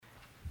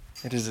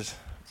It is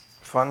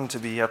fun to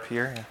be up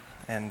here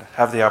and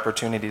have the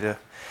opportunity to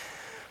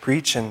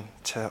preach and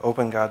to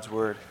open God's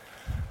Word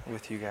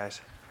with you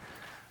guys.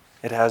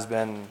 It has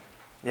been,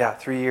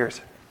 3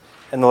 years.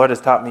 And the Lord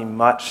has taught me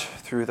much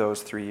through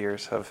those 3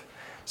 years of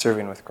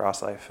serving with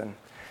Cross Life. And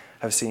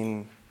I've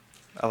seen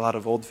a lot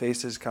of old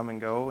faces come and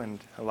go and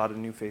a lot of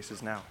new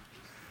faces now,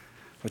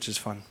 which is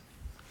fun.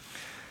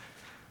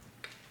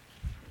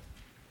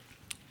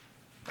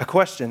 A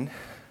question: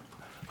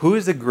 who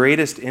is the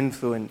greatest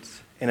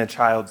influence in a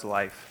child's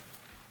life?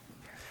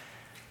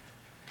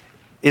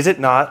 Is it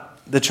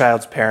not the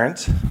child's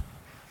parents?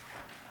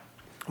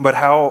 But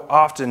how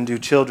often do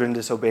children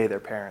disobey their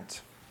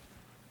parents?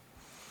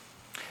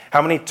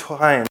 How many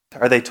times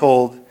are they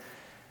told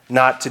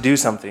not to do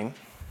something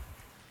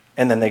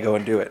and then they go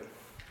and do it?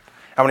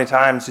 How many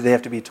times do they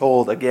have to be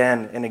told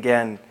again and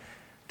again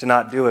to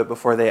not do it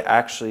before they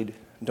actually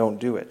don't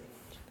do it?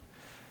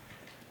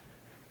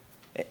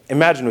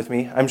 Imagine with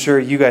me, I'm sure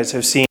you guys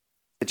have seen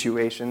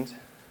situations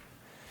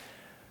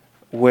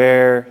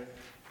where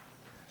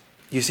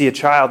you see a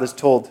child is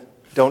told,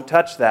 don't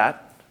touch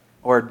that,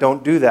 or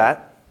don't do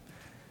that,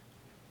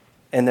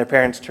 and their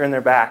parents turn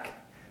their back.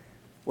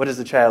 What does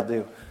the child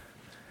do?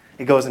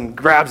 He goes and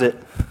grabs it.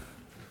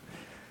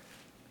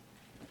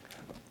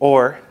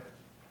 Or,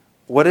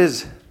 what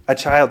is a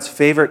child's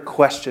favorite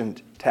question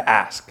to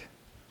ask?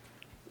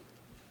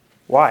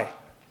 Why?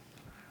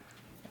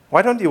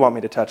 Why don't you want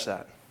me to touch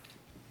that?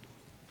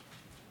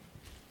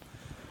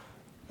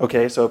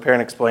 Okay, so a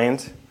parent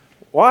explains,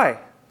 why?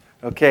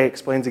 Okay,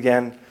 explains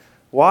again,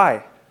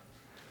 why?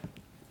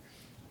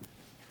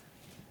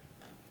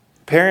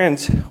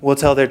 Parents will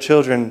tell their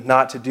children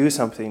not to do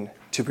something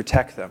to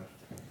protect them.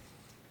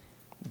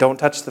 Don't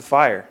touch the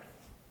fire.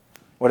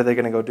 What are they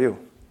going to go do?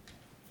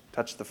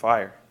 Touch the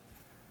fire.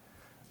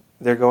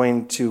 They're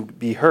going to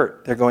be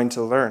hurt. They're going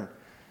to learn.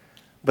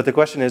 But the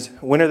question is,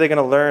 when are they going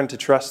to learn to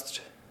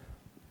trust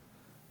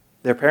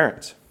their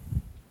parents?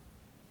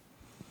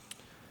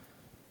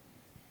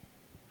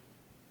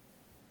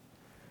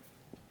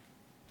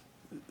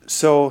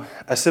 So,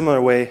 a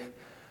similar way,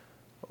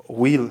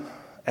 we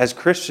as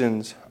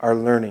Christians are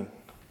learning.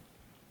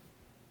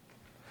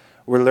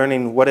 We're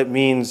learning what it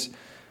means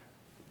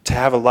to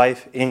have a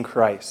life in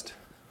Christ.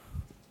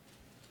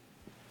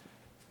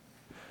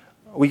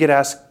 We get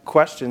asked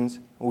questions.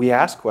 We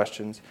ask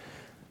questions.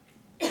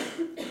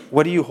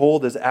 What do you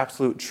hold as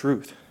absolute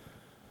truth?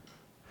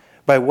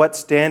 By what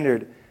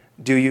standard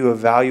do you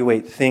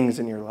evaluate things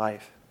in your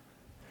life?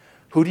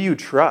 Who do you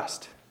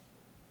trust?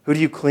 Who do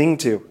you cling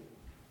to?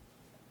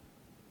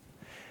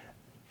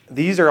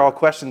 These are all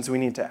questions we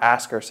need to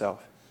ask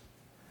ourselves.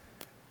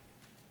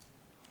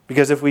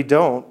 Because if we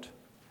don't,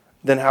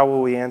 then how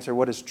will we answer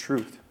what is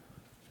truth?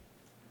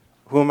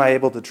 Who am I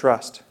able to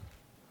trust?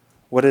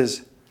 What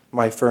is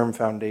my firm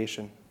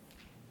foundation?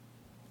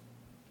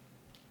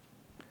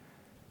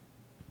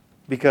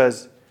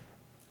 Because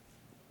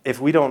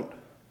if we don't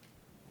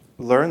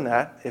learn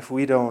that, if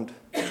we don't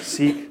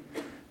seek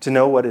to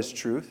know what is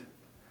truth,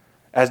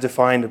 as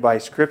defined by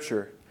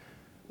Scripture,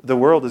 the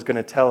world is going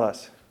to tell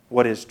us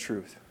what is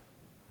truth.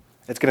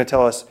 It's going to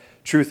tell us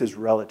truth is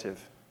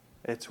relative.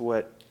 It's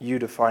what you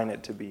define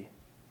it to be.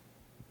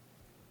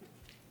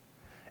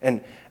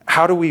 And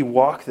how do we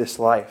walk this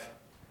life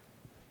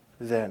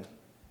then?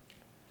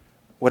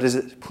 What is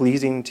it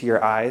pleasing to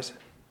your eyes?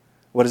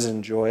 What is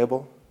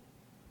enjoyable?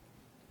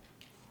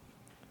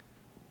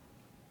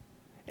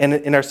 And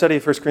in our study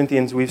of 1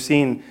 Corinthians, we've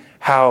seen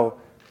how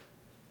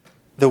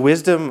the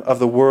wisdom of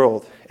the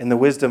world and the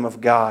wisdom of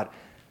God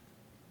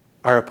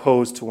are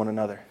opposed to one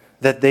another.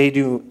 That they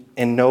do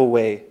in no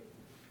way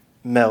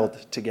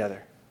meld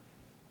together.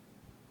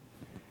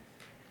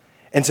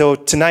 And so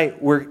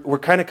tonight, we're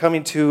kind of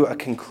coming to a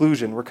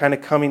conclusion. We're kind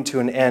of coming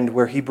to an end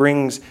where he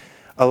brings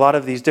a lot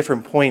of these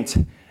different points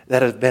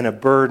that have been a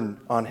burden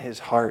on his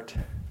heart.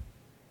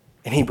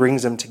 And he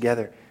brings them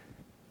together.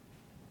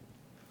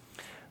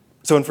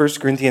 So in 1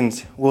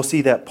 Corinthians, we'll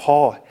see that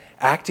Paul,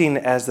 acting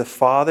as the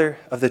father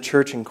of the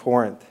church in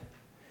Corinth,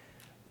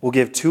 will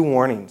give 2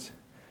 warnings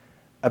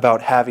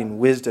about having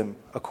wisdom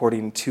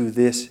according to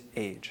this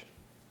age.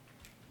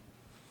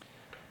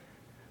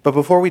 But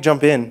before we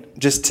jump in,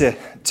 just to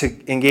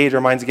engage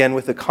our minds again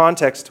with the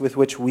context with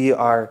which we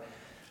are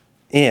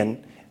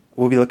in,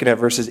 we'll be looking at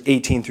verses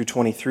 18 through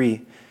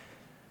 23.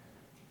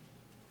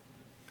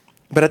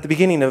 But at the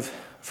beginning of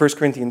 1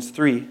 Corinthians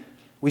 3,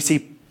 we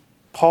see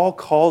Paul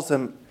calls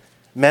them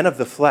men of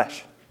the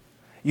flesh.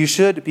 You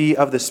should be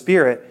of the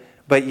Spirit,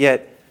 but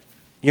yet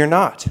you're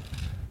not.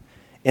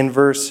 In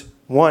verse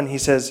 1, he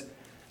says,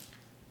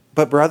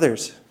 But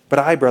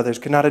I, brothers,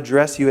 could not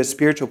address you as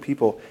spiritual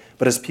people,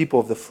 but as people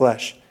of the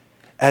flesh,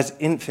 as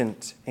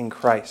infants in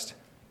Christ.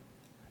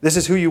 This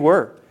is who you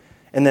were.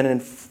 And then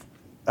in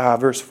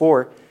verse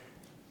 4,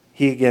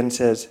 he again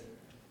says,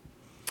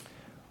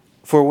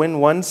 For when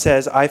one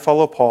says, I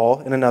follow Paul,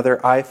 and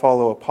another, I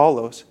follow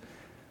Apollos,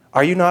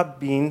 are you not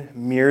being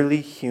merely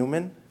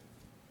human?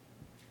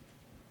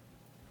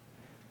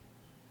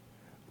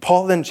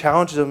 Paul then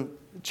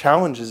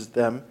challenges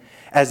them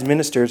as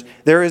ministers,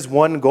 there is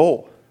one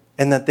goal,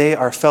 and that they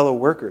are fellow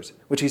workers,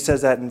 which he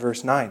says that in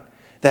verse 9,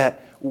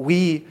 that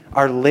we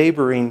are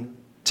laboring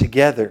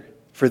together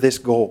for this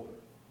goal.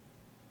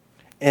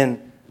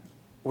 And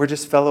we're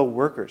just fellow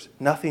workers,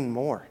 nothing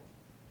more.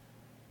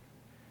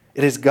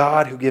 It is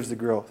God who gives the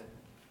growth.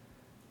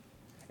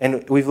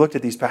 And we've looked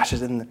at these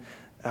passages, and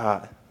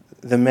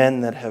the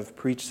men that have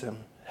preached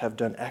them have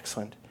done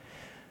excellent.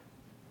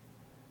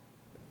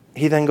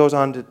 He then goes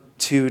on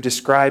to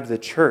describe the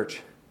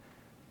church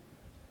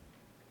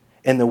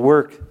and the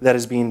work that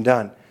is being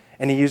done.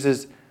 And he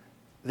uses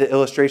the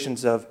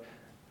illustrations of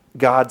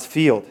God's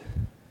field,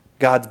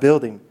 God's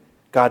building,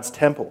 God's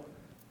temple.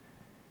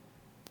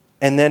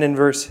 And then in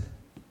verse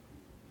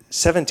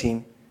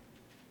 16,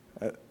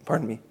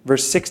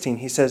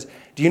 he says,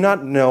 "Do you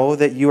not know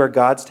that you are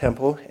God's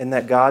temple and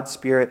that God's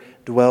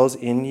Spirit dwells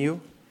in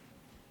you?"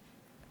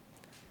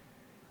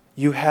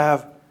 You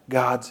have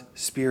God's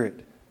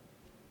Spirit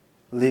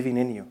living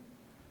in you.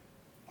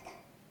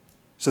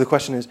 So the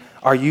question is,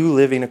 are you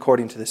living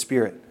according to the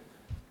Spirit?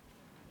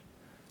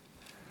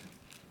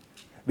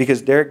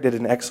 Because Derek did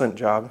an excellent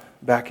job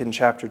back in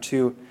chapter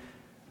 2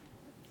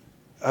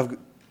 of,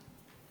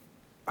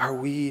 are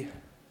we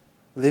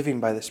living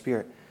by the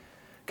Spirit?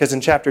 Because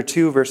in chapter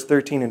 2, verse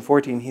 13 and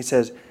 14, he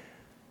says,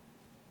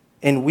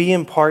 "And we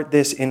impart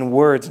this in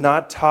words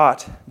not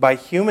taught by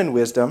human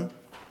wisdom,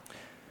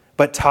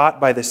 but taught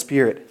by the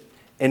Spirit,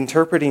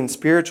 interpreting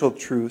spiritual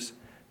truths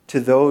to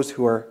those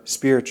who are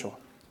spiritual."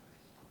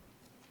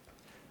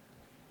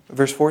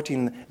 Verse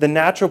 14, "The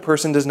natural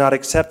person does not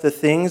accept the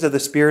things of the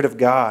Spirit of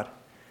God,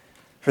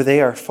 for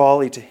they are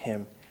folly to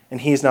him,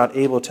 and he is not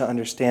able to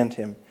understand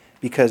him,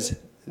 because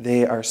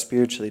they are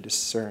spiritually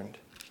discerned."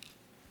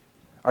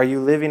 Are you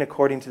living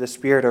according to the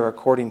Spirit or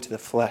according to the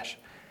flesh?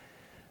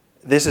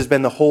 This has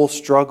been the whole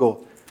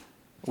struggle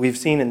we've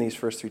seen in these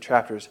first 3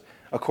 chapters.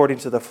 According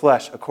to the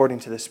flesh, according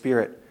to the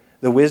Spirit.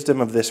 The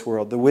wisdom of this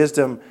world, the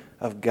wisdom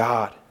of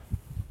God.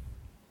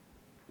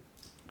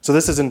 So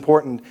this is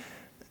important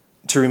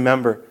to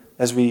remember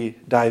as we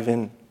dive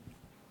in.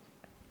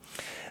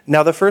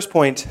 Now the first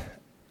point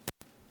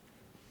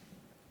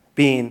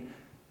being,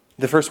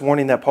 the first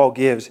warning that Paul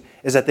gives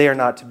is that they are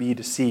not to be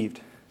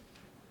deceived.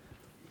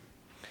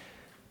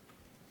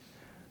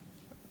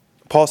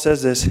 Paul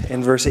says this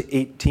in verse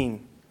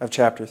 18 of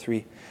chapter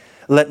 3.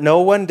 "Let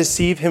no one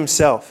deceive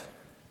himself.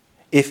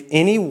 If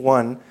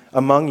anyone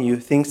among you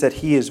thinks that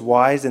he is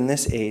wise in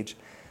this age,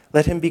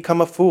 let him become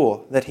a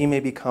fool, that he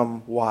may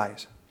become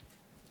wise."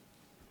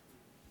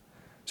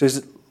 So he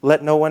says,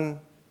 let no one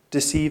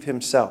deceive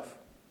himself.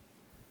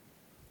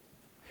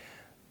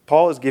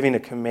 Paul is giving a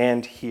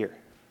command here.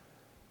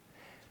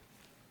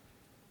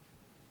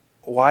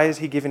 Why is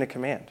he giving a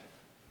command?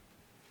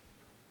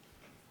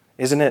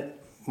 Isn't it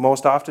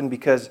most often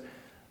because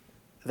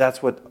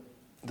that's what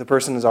the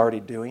person is already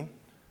doing?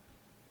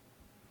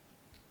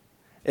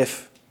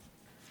 If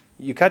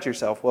you cut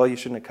yourself, well, you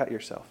shouldn't have cut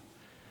yourself.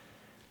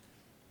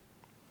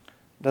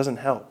 It doesn't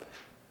help.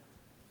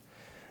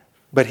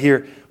 But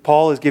here,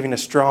 Paul is giving a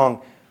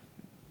strong,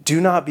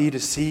 do not be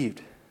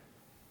deceived,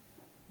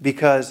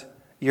 because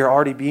you're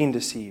already being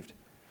deceived.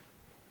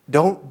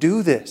 Don't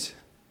do this.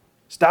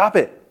 Stop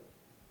it.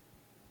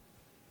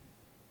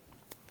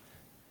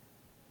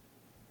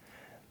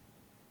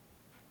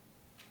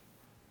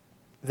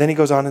 Then he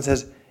goes on and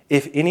says,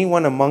 if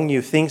anyone among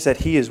you thinks that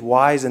he is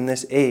wise in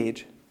this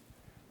age,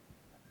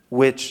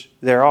 which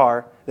there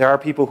are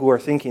people who are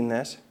thinking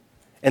this,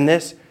 and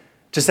this,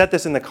 to set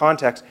this in the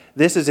context,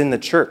 this is in the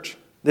church.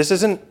 This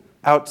isn't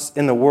out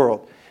in the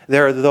world.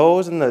 There are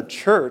those in the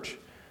church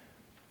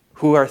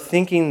who are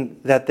thinking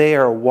that they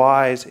are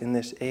wise in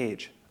this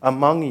age.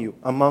 Among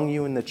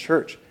you in the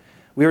church.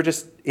 We were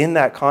just in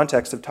that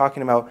context of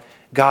talking about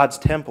God's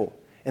temple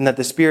and that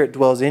the Spirit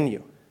dwells in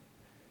you.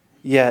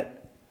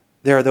 Yet,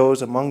 there are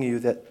those among you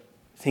that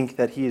think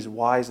that he is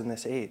wise in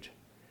this age,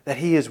 that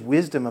he is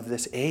wisdom of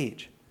this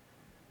age.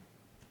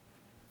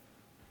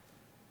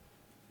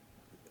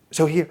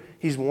 So here,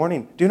 he's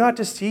warning, do not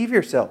deceive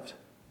yourselves.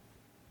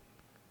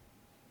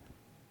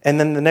 And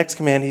then the next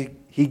command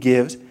he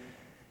gives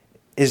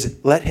is,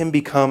 let him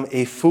become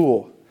a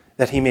fool,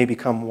 that he may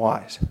become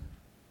wise.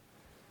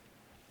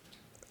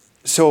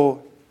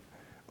 So,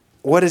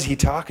 what is he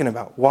talking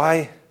about?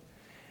 Why?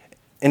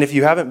 And if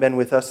you haven't been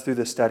with us through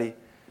the study,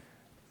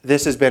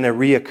 this has been a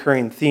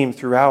reoccurring theme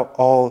throughout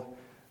all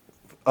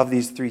of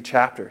these 3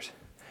 chapters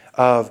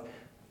of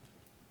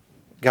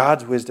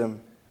God's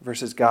wisdom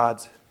versus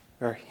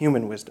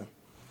human wisdom.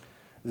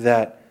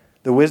 That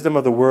the wisdom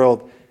of the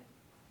world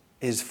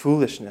is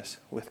foolishness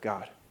with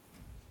God.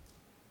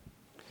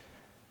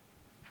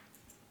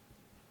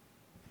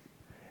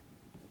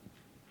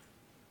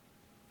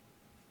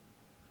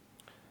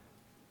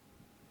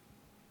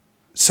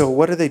 So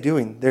what are they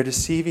doing? They're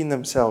deceiving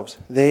themselves.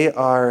 They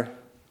are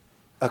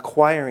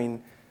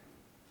acquiring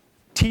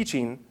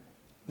teaching.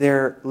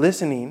 They're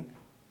listening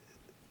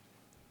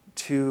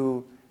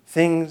to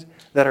things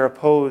that are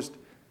opposed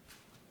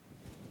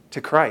to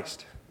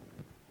Christ,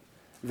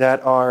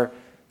 that are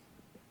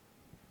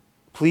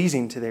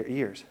pleasing to their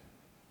ears.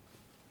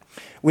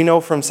 We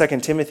know from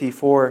 2 Timothy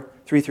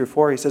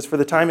 4:3-4, he says, "For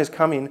the time is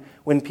coming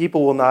when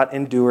people will not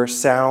endure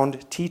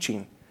sound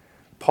teaching."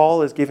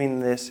 Paul is giving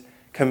this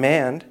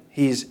command.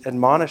 He's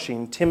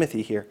admonishing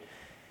Timothy here.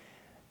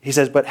 He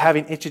says, "But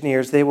having itching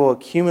ears, they will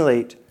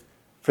accumulate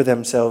for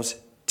themselves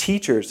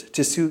teachers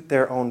to suit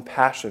their own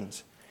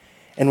passions,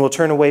 and will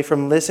turn away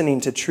from listening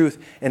to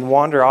truth and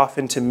wander off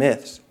into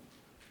myths."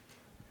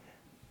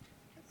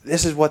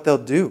 This is what they'll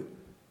do.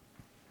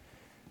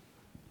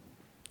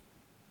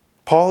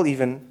 Paul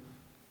even,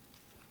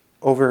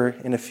 over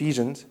in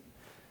Ephesians,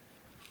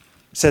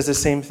 says the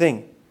same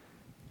thing.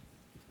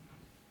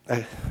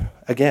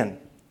 Again,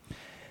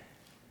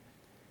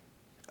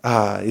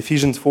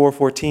 Ephesians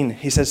 4:14,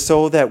 he says,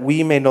 "So that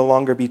we may no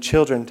longer be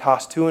children,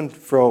 tossed to and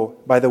fro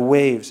by the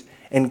waves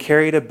and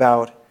carried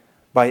about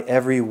by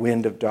every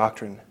wind of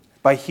doctrine,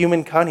 by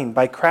human cunning,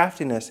 by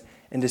craftiness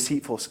and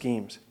deceitful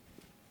schemes."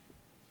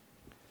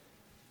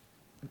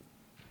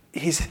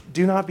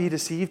 Do not be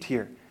deceived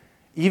here.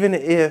 Even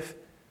if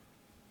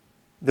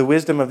the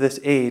wisdom of this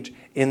age,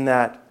 in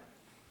that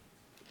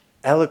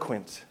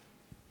eloquence,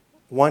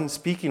 one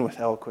speaking with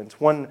eloquence,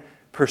 one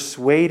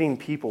persuading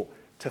people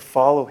to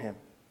follow him,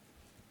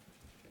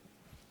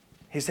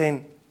 he's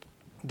saying,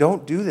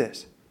 don't do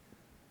this.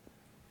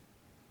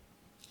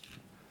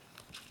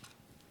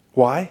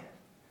 Why?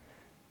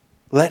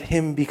 Let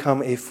him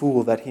become a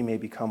fool that he may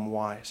become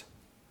wise.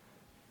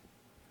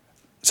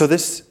 So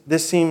this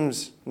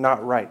seems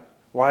not right.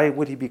 Why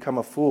would he become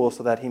a fool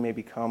so that he may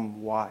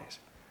become wise?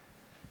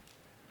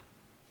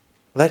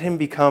 Let him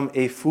become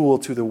a fool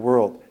to the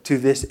world, to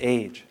this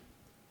age,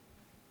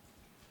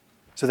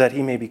 so that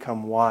he may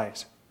become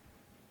wise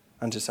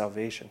unto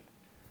salvation.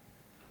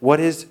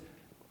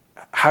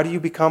 How do you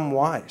become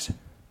wise?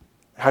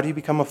 How do you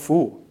become a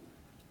fool?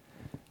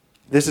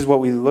 This is what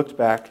we looked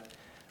back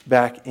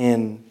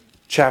in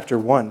chapter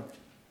 1.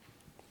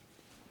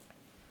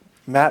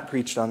 Matt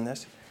preached on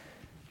this.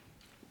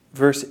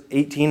 Verse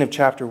 18 of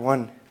chapter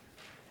 1.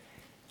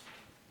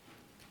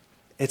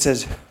 It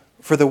says,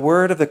 "For the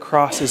word of the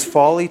cross is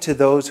folly to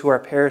those who are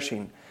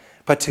perishing,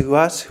 but to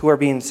us who are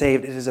being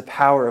saved, it is a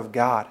power of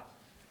God."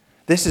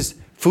 This is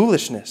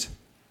foolishness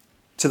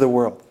to the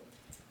world.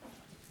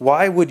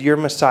 Why would your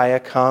Messiah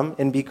come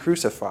and be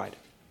crucified?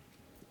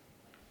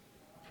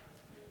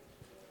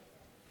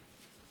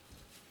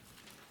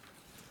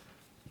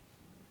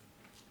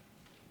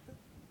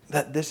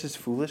 That this is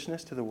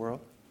foolishness to the world?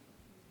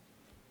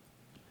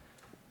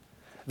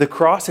 The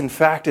cross, in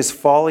fact, is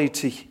folly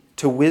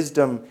to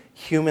wisdom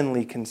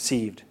humanly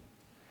conceived,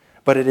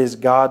 but it is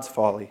God's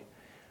folly.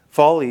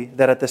 Folly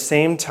that at the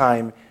same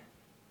time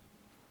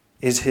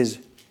is his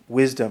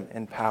wisdom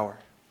and power.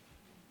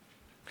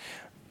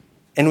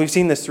 And we've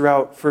seen this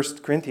throughout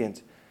 1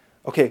 Corinthians.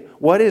 Okay,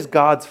 what is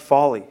God's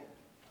folly?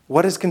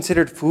 What is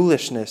considered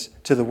foolishness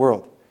to the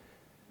world?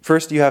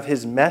 First, you have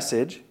his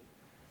message,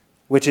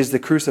 which is the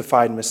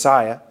crucified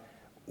Messiah,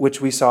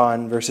 which we saw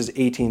in verses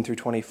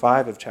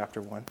 18-25 of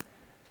chapter 1.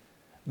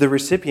 The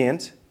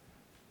recipients,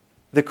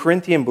 the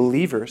Corinthian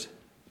believers,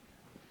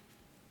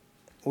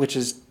 which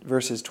is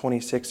verses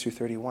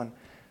 26-31,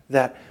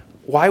 that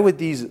why would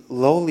these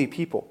lowly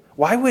people,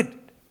 why would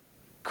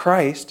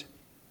Christ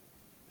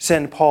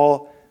send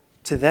Paul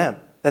to them,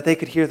 that they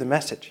could hear the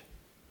message?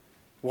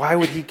 Why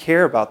would he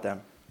care about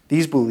them?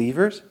 These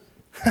believers?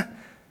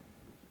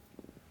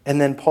 And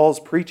then Paul's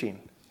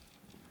preaching,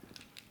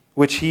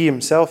 which he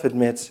himself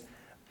admits,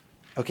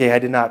 okay, I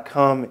did not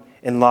come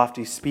in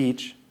lofty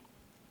speech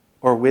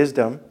or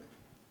wisdom,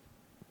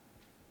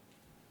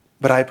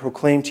 but I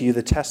proclaim to you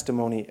the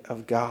testimony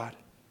of God.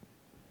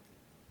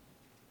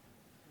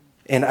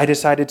 And I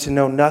decided to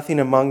know nothing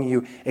among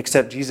you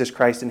except Jesus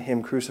Christ and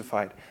him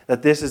crucified.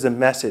 That this is a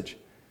message,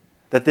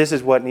 that this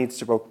is what needs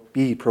to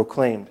be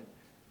proclaimed.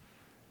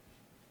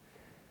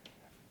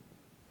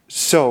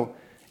 So,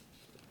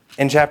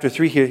 in chapter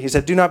 3 here, he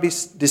said, "Do not be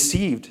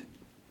deceived.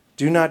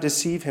 Do not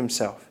deceive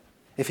himself.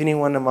 If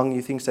anyone among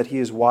you thinks that he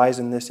is wise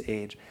in this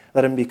age,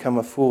 let him become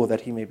a fool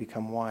that he may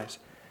become wise."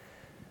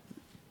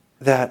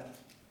 That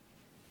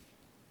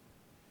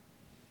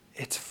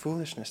it's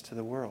foolishness to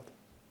the world.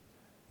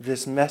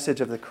 This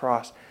message of the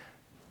cross,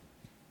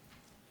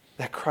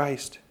 that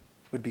Christ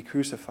would be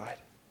crucified.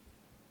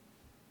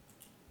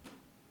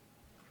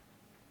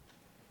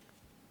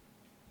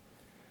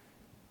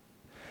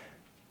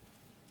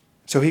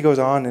 So he goes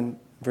on in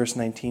verse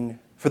 19,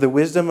 "For the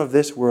wisdom of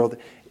this world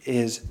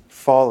is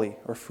folly,"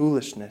 or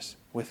foolishness,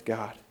 "with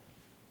God."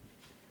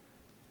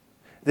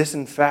 This,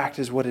 in fact,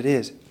 is what it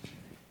is.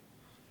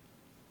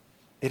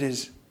 It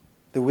is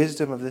the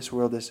wisdom of this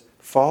world is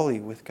folly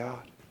with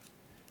God.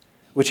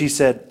 Which he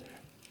said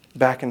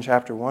back in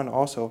chapter 1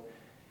 also.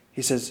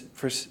 He says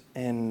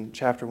in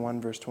chapter 1,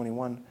 verse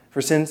 21,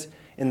 "For since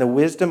in the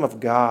wisdom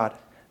of God,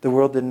 the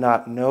world did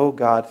not know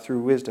God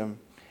through wisdom,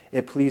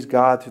 it pleased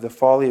God through the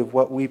folly of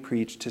what we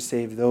preach to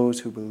save those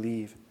who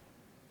believe."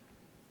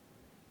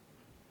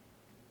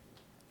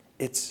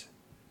 It's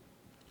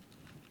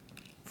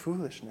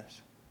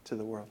foolishness to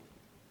the world.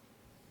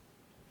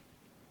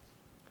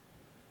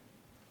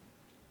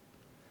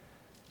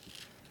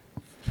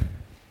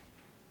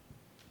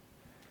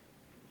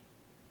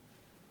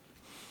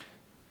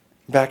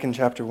 back in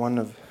chapter 1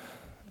 of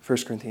 1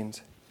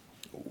 Corinthians,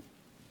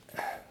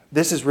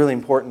 this is really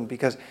important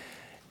because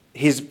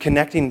he's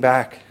connecting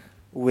back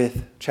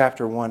with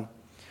chapter 1.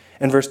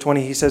 In verse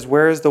 20, he says,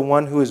 "Where is the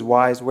one who is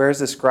wise? Where is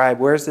the scribe?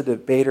 Where is the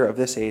debater of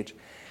this age?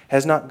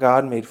 Has not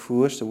God made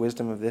foolish the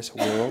wisdom of this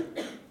world?"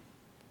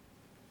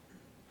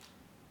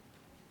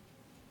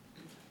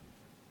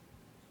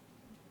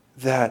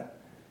 That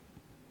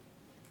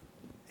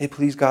it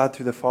pleased God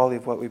through the folly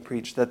of what we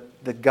preach,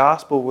 that the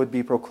gospel would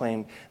be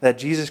proclaimed, that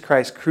Jesus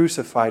Christ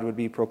crucified would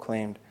be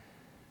proclaimed,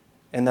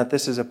 and that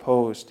this is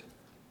opposed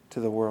to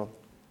the world.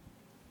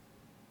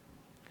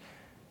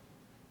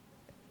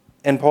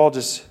 And Paul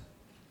just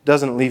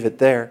doesn't leave it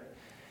there.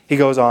 He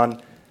goes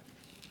on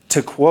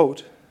to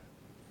quote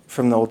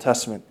from the Old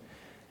Testament.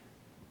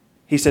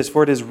 He says,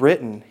 "For it is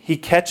written, he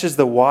catches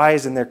the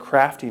wise in their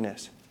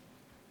craftiness."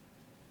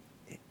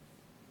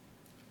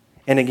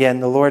 And again,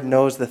 the Lord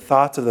knows the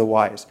thoughts of the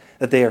wise,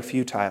 that they are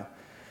futile.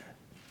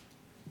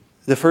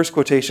 The first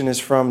quotation is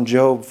from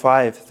Job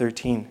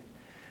 5:13.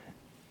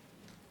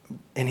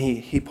 And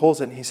he pulls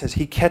it and he says,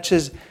 he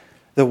catches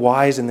the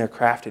wise in their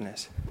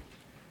craftiness.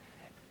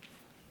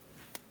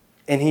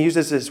 And he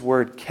uses this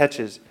word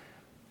catches,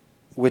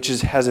 which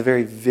has a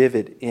very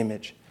vivid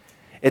image.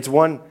 It's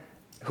one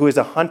who is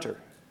a hunter,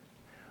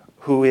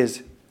 who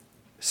is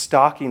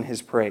stalking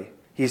his prey.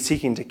 He's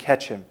seeking to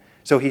catch him.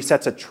 So he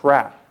sets a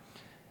trap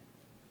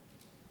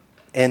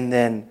and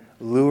then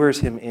lures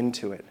him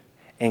into it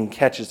and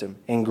catches him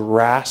and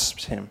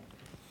grasps him.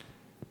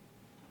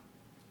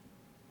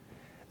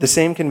 The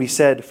same can be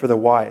said for the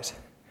wise.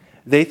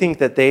 They think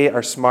that they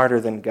are smarter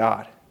than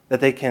God,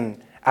 that they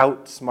can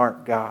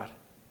outsmart God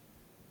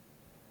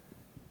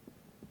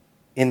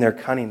in their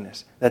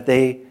cunningness, that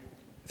they,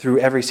 through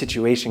every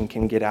situation,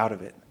 can get out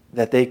of it,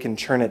 that they can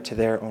turn it to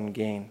their own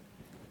gain.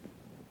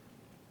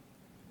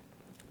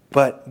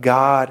 But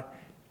God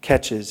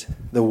catches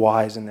the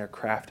wise in their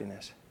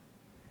craftiness.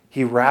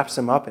 He wraps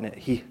them up in it.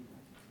 He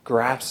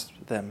grasps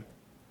them.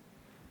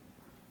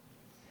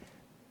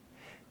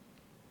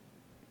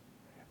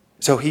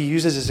 So he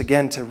uses this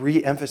again to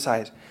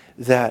re-emphasize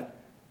that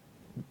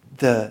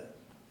the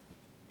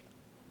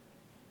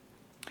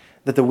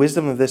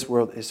wisdom of this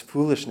world is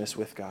foolishness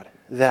with God.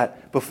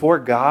 That before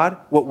God,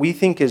 what we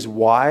think is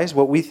wise,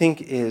 what we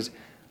think is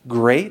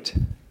great,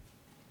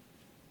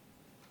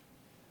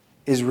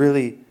 is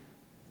really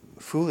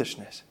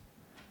foolishness.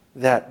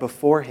 That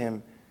before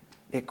him,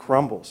 it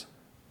crumbles.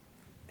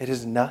 It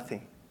is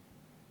nothing.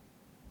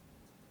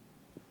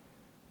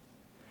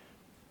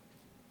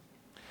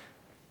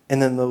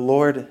 And then the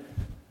Lord,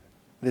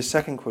 this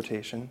second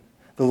quotation,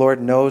 the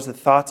Lord knows the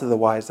thoughts of the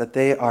wise, that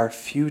they are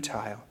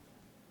futile.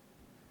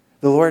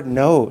 The Lord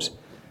knows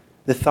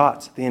the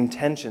thoughts, the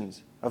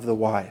intentions of the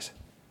wise.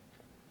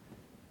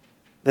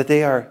 That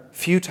they are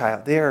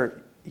futile, they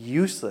are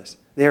useless,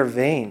 they are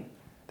vain,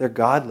 they're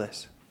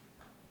godless,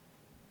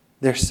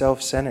 they're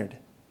self-centered.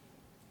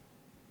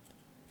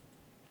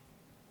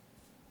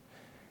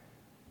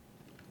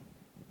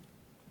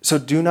 So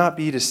do not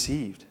be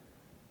deceived.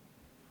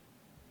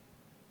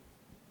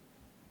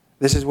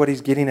 This is what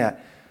he's getting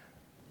at,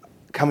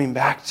 coming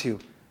back to.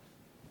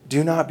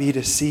 Do not be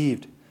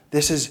deceived.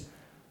 This is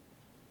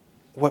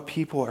what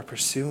people are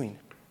pursuing.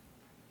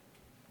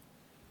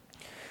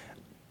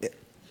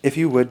 If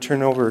you would,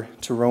 turn over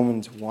to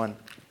Romans 1.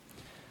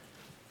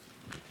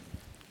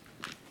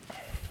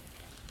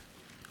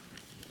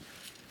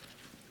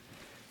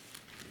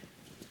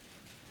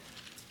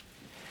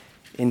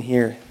 In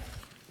here,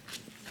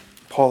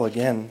 Paul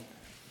again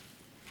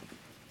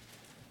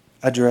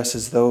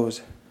addresses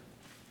those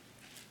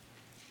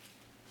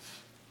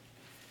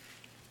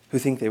who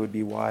think they would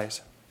be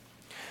wise.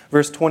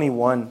 Verse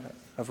 21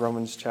 of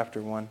Romans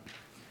chapter 1.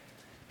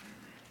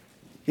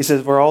 He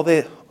says,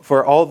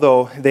 For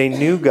although they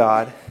knew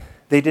God,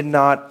 they did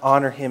not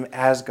honor him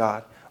as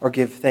God or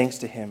give thanks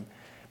to him,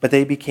 but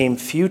they became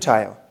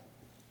futile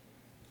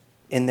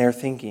in their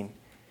thinking,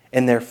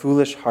 and their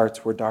foolish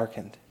hearts were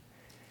darkened.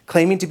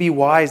 Claiming to be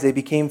wise, they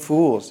became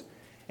fools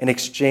and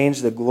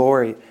exchanged the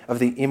glory of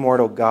the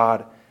immortal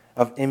God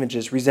of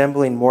images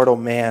resembling mortal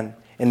man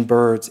and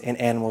birds and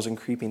animals and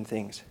creeping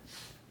things.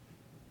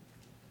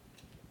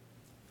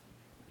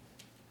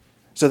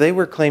 So they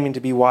were claiming to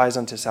be wise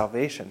unto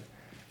salvation,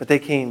 but they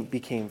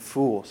became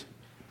fools.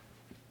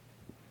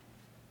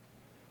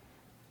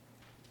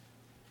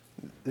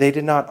 They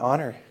did not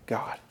honor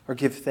God or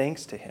give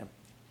thanks to him.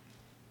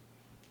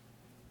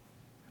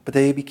 But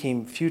they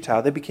became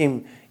futile. They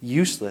became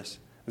useless,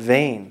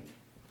 vain,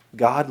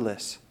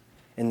 godless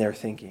in their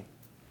thinking.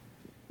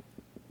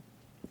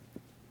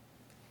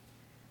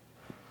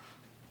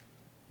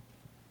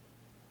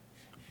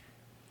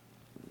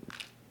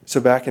 So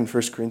back in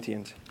 1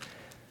 Corinthians,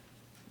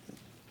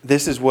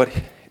 this is what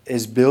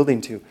is building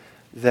to,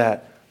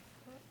 that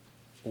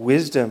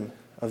wisdom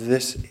of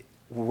this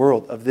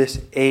world, of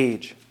this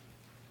age,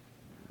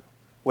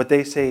 what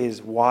they say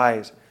is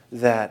wise,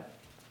 that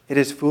it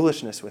is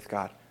foolishness with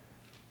God.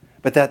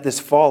 But that this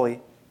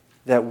folly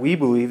that we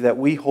believe, that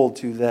we hold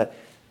to,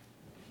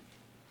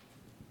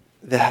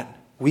 that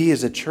we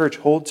as a church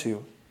hold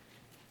to.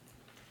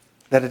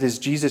 That it is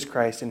Jesus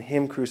Christ and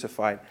Him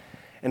crucified.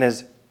 And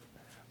as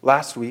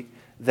last week,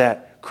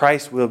 that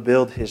Christ will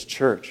build His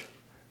church.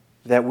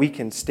 That we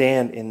can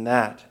stand in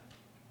that.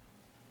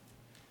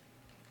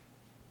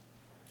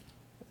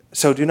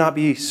 So do not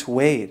be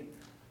swayed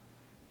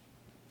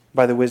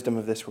by the wisdom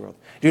of this world.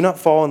 Do not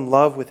fall in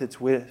love with its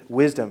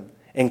wisdom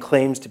and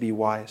claims to be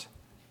wise.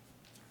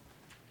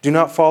 Do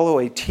not follow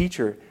a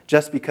teacher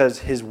just because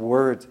his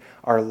words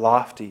are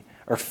lofty,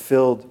 are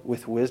filled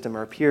with wisdom,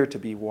 or appear to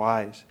be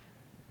wise.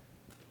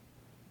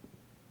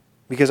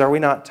 Because are we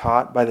not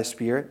taught by the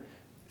Spirit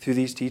through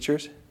these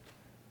teachers?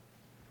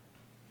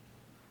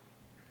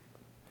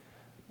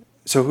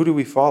 So who do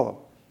we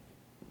follow?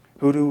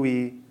 Who do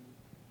we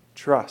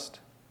trust?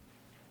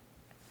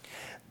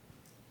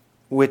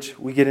 Which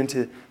we get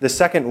into the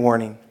second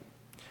warning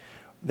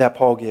that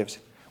Paul gives,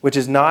 which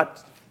is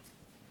not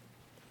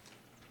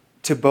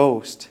to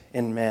boast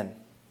in men.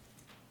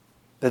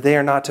 That they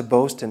are not to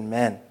boast in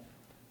men.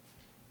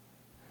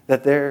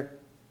 That there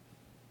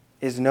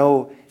is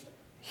no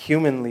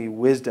humanly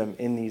wisdom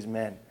in these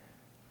men.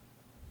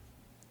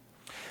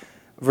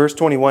 Verse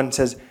 21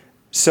 says,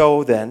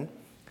 "So then,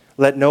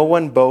 let no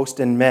one boast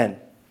in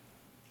men."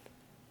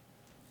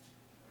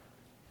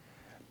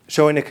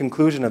 Showing a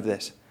conclusion of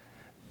this.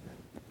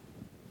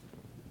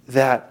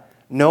 That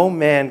no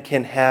man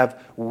can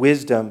have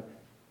wisdom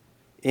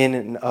in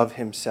and of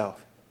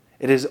himself.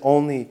 It is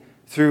only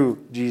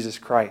through Jesus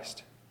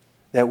Christ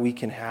that we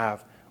can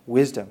have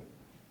wisdom.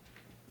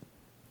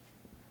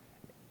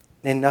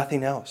 And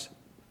nothing else.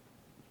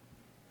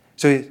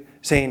 So he's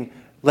saying,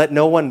 let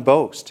no one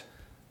boast,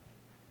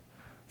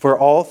 for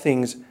all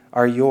things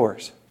are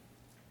yours.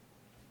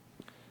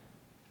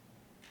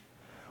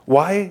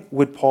 Why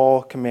would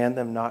Paul command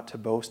them not to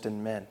boast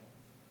in men?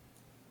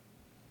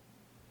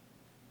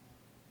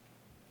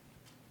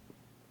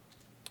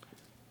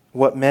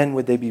 What men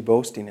would they be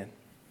boasting in?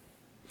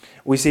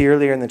 We see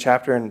earlier in the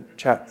chapter, in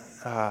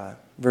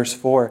verse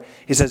 4,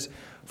 he says,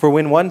 "For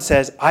when one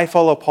says, 'I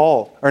follow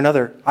Paul,' or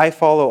another, 'I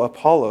follow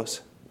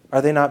Apollos,'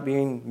 are they not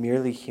being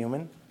merely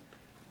human?"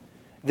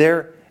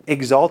 They're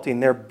exalting,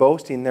 they're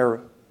boasting,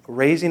 they're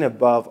raising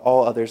above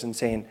all others and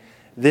saying,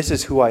 "This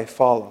is who I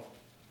follow."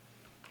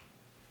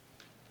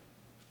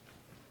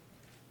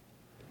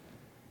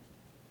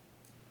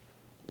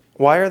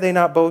 Why are they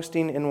not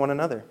boasting in one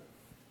another?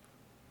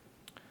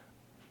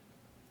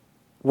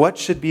 What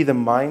should be the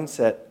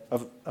mindset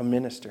of a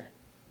minister?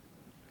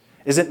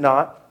 Is it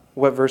not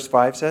what verse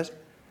 5 says?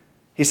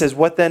 He says,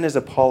 "What then is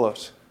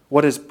Apollos?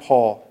 What is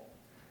Paul?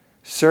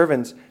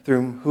 Servants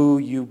through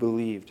whom you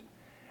believed,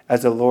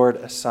 as the Lord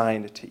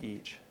assigned to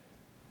each."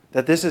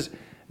 That this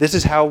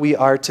is how we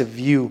are to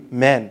view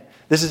men.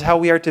 This is how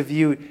we are to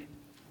view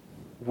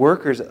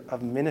workers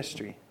of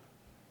ministry,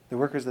 the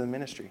workers of the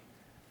ministry.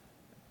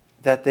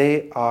 That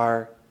they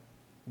are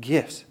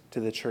gifts to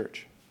the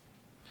church,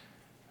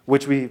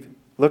 which we've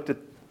looked at,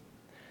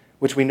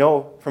 which we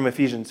know from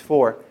Ephesians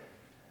 4,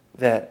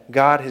 that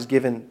God has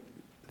given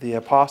the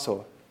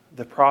apostle,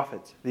 the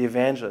prophets, the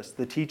evangelists,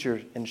 the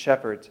teachers and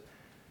shepherds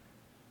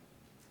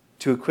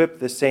to equip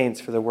the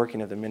saints for the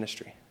working of the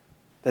ministry.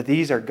 That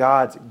these are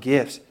God's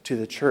gifts to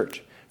the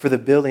church for the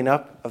building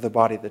up of the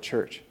body of the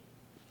church.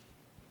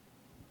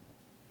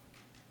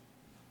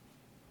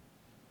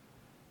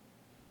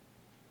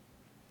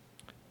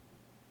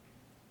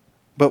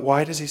 But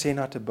why does he say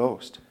not to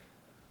boast?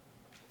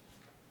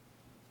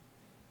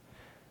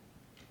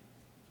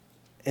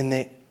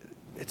 And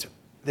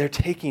they're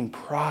taking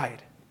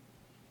pride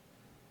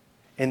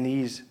in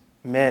these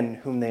men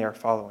whom they are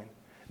following.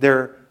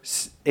 They're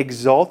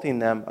exalting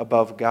them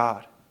above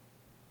God.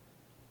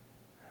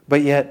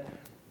 But yet,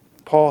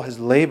 Paul has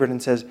labored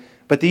and says,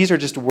 but these are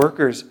just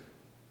workers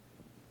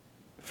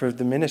for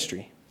the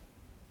ministry.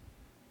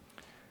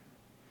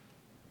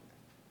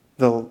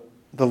 The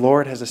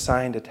Lord has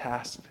assigned a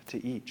task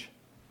to each.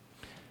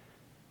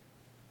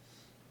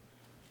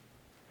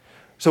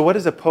 So what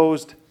is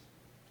opposed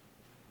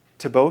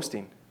to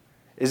boasting?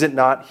 Is it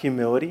not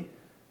humility?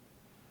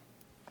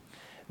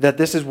 That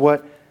this is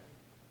what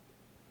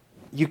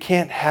you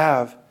can't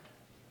have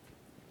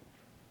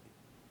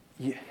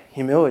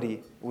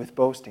humility with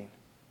boasting.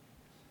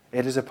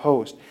 It is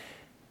opposed.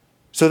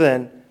 So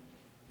then,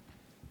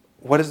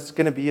 what is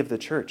going to be of the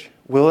church?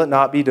 Will it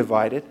not be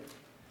divided?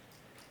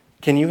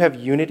 Can you have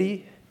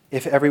unity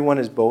if everyone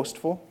is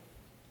boastful?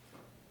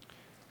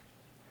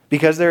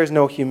 Because there is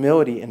no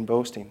humility in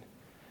boasting.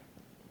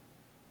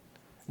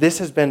 This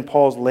has been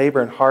Paul's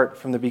labor and heart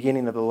from the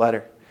beginning of the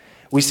letter.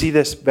 We see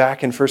this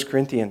back in 1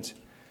 Corinthians.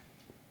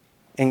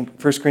 In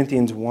 1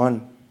 Corinthians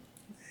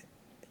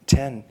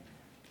 1:10.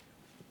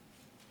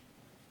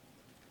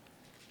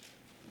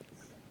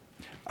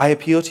 "I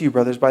appeal to you,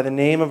 brothers, by the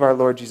name of our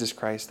Lord Jesus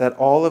Christ, that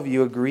all of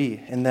you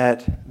agree, and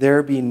that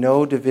there be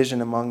no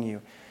division among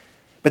you,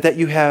 but that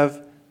you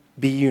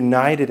be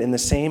united in the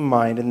same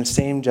mind and the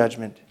same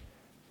judgment.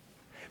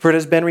 For it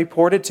has been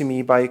reported to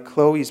me by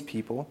Chloe's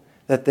people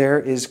that there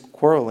is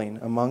quarreling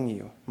among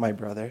you, my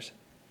brothers.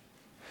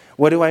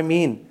 What do I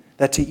mean?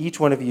 That to each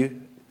one of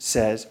you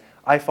says,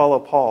 I follow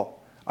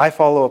Paul, I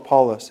follow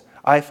Apollos,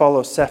 I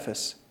follow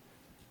Cephas,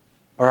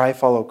 or I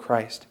follow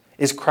Christ.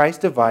 Is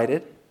Christ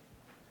divided?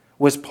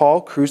 Was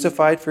Paul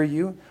crucified for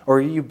you, or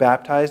are you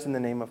baptized in the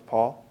name of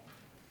Paul?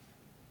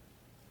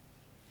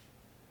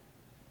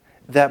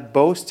 That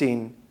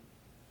boasting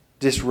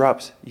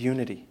disrupts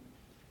unity.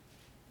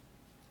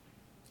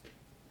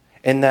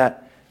 And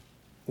that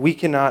we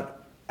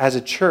cannot, as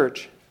a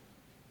church,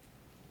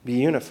 be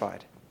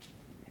unified.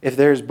 If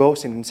there is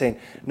boasting and saying,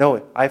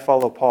 no, I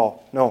follow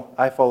Paul. No,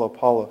 I follow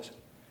Apollos.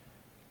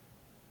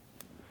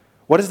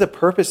 What is the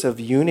purpose of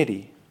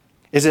unity?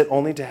 Is it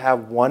only to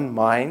have one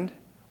mind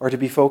or to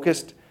be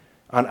focused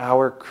on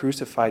our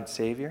crucified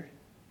Savior?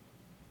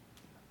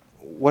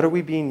 What are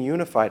we being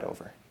unified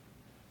over?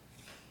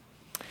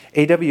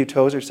 A.W.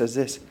 Tozer says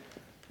this,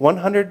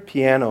 100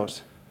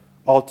 pianos,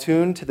 all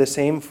tuned to the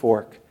same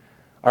fork,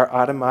 are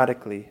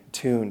automatically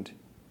tuned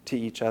to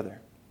each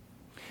other.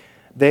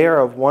 They are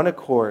of one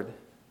accord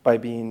by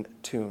being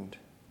tuned,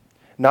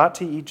 not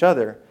to each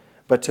other,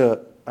 but to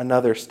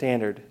another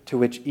standard to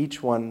which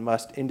each one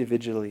must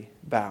individually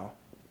bow.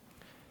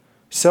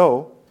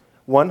 So,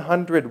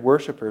 100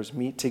 worshipers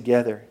meet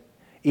together,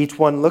 each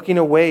one looking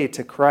away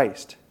to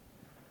Christ,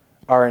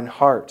 are in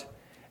heart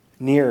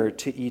nearer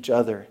to each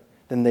other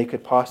than they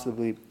could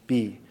possibly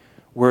be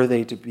were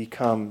they to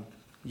become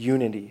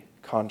unity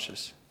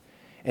conscious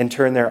and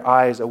turn their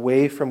eyes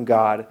away from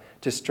God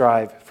to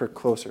strive for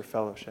closer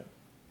fellowship.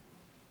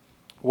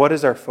 What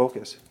is our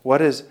focus?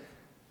 What is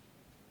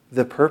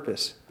the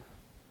purpose?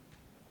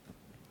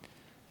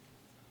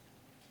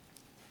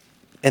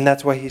 And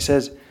that's why he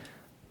says,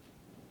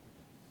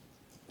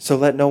 so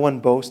let no one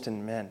boast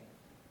in men.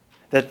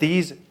 That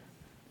these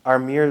are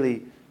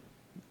merely,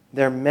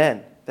 they're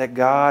men that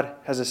God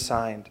has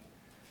assigned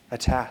a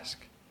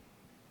task.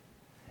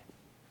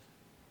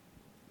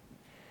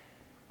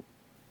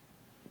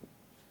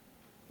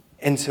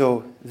 And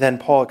so then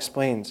Paul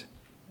explains,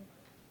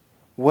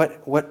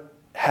 what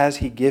has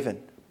he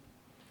given?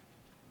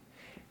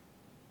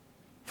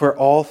 For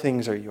all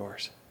things are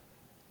yours.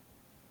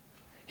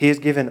 He has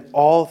given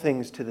all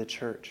things to the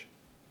church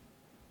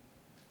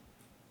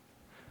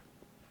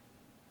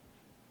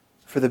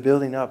for the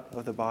building up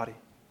of the body.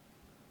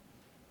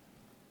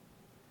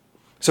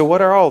 So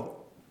what are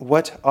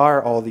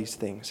all these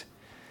things?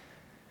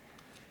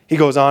 He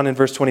goes on in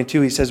verse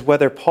 22, he says,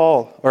 whether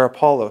Paul or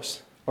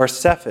Apollos or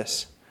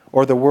Cephas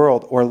or the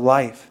world or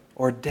life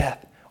or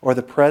death or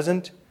the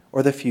present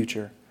or the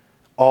future,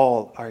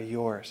 all are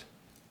yours.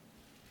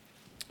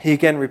 He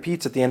again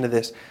repeats at the end of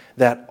this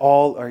that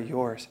all are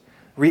yours,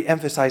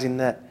 re-emphasizing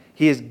that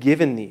he has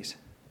given these.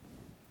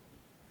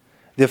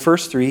 The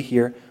first three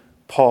here,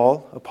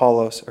 Paul,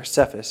 Apollos, or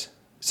Cephas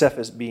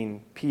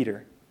being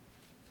Peter.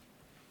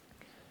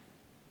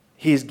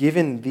 He has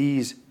given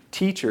these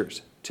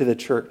teachers to the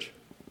church.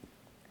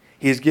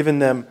 He has given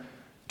them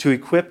to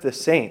equip the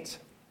saints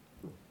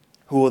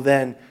who will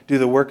then do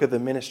the work of the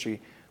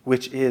ministry,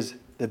 which is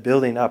the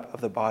building up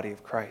of the body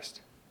of Christ.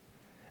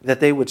 That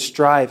they would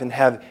strive and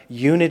have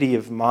unity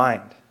of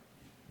mind.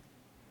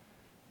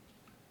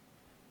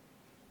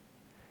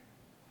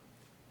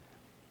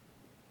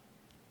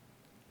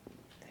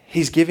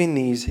 He's giving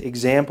these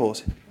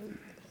examples,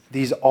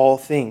 these all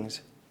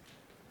things.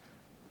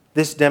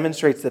 This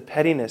demonstrates the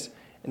pettiness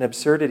and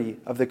absurdity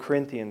of the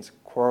Corinthians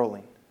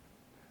quarreling.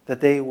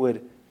 That they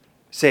would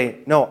say,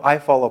 no, I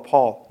follow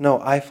Paul.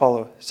 No, I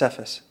follow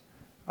Cephas.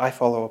 I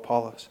follow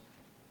Apollos.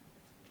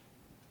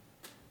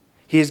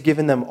 He has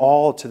given them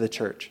all to the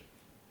church.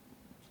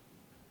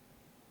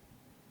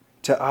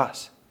 To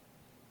us.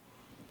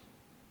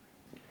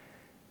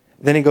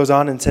 Then he goes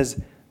on and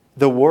says,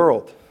 the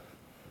world,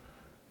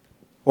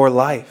 or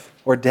life,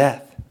 or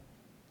death.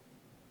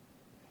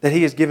 That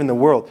he has given the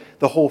world,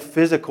 the whole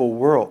physical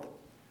world,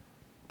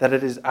 that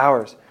it is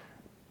ours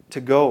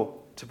to go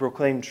to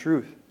proclaim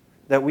truth,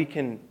 that we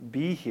can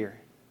be here.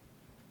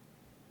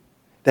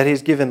 That he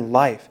has given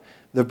life,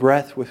 the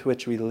breath with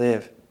which we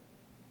live,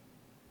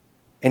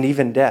 and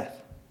even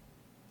death.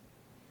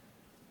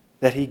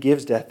 That he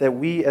gives death, that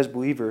we as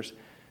believers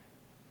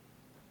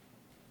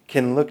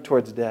can look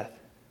towards death,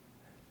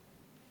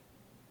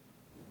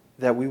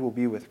 that we will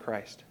be with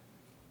Christ.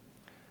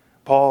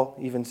 Paul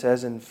even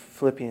says in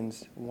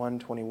Philippians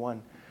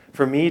 1:21,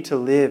 for me to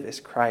live is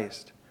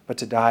Christ, but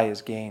to die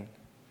is gain.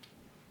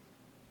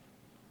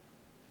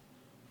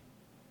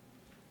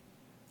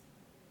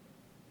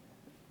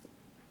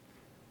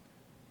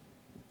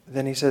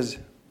 Then he says,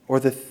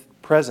 or the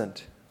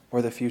present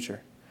or the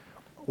future.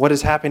 What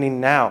is happening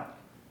now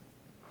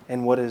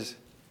and what is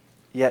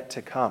yet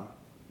to come.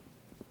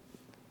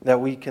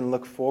 That we can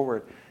look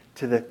forward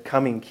to the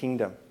coming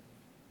kingdom.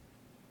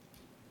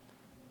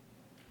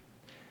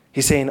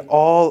 He's saying,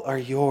 all are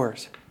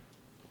yours.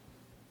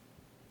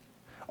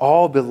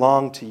 All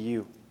belong to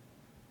you.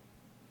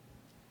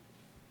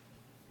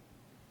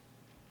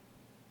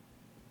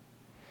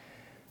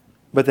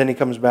 But then he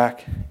comes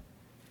back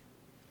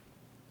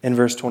in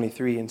verse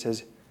 23 and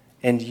says,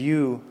 and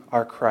you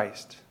are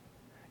Christ.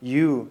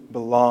 You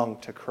belong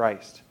to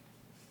Christ.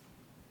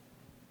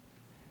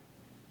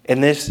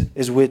 And this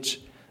is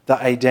which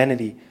the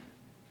identity,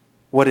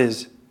 what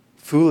is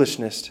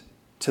foolishness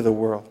to the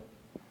world,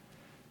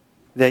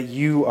 that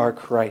you are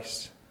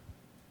Christ.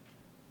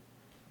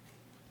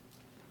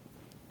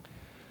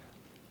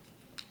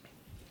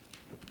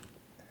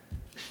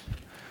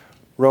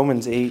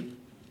 Romans 8.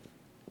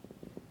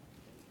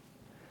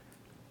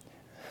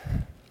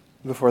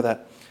 Before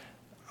that,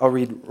 I'll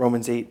read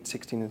Romans 8,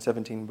 16 and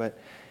 17. But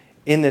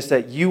in this,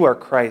 that you are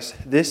Christ,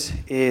 this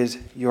is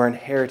your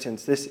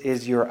inheritance, this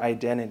is your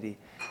identity.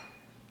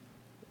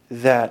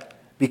 That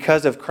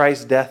because of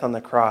Christ's death on the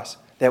cross,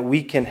 that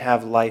we can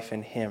have life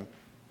in Him.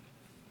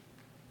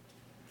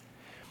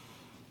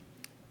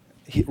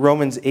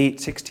 Romans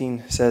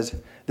 8:16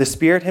 says, "The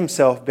Spirit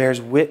Himself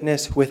bears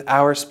witness with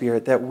our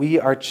spirit that we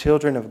are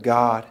children of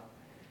God.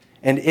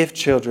 And if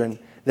children,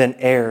 then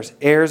heirs,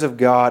 heirs of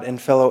God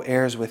and fellow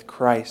heirs with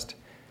Christ,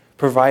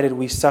 provided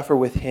we suffer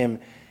with Him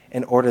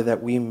in order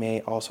that we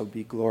may also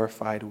be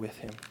glorified with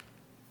Him."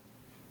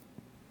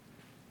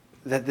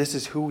 That this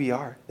is who we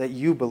are, that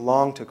you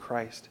belong to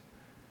Christ.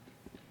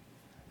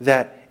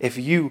 That if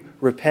you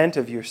repent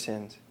of your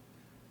sins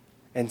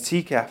and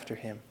seek after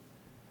Him,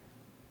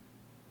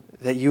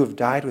 that you have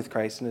died with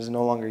Christ and it is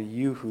no longer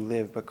you who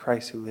live, but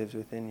Christ who lives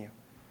within you.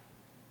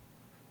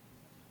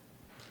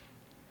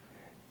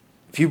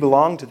 If you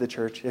belong to the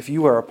church, if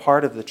you are a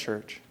part of the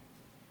church,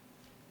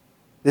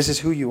 this is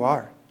who you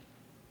are.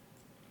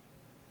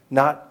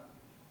 Not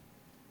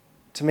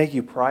to make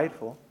you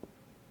prideful,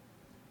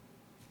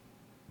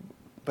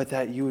 but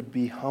that you would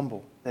be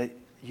humble, that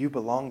you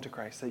belong to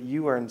Christ, that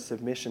you are in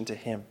submission to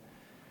Him.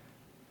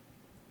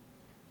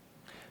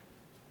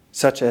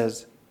 Such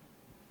as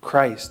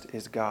Christ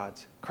is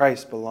God's.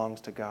 Christ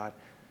belongs to God.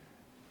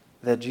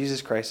 That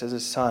Jesus Christ, as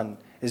His Son,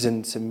 is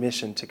in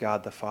submission to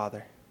God the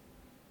Father.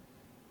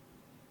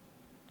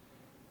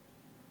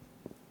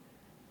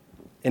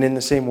 And in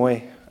the same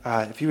way,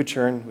 if you would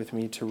turn with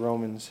me to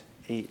Romans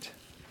 8.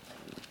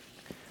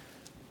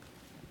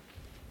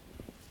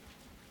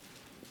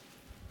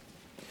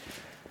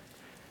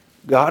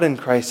 God in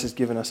Christ has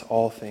given us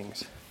all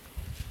things.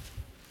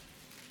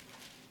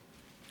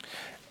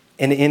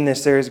 And in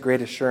this there is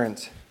great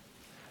assurance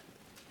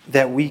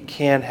that we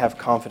can have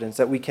confidence,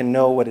 that we can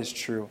know what is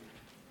true.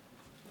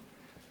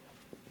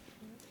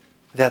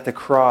 That the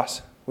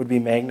cross would be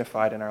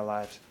magnified in our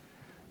lives.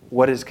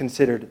 What is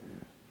considered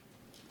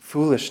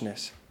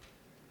foolishness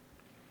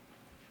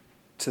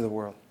to the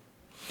world.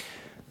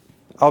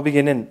 I'll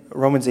begin in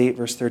Romans 8,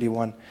 verse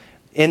 31.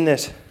 In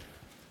this,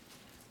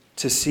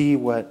 to see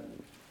what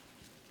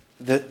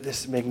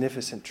this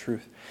magnificent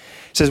truth.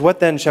 It says, "What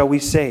then shall we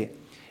say?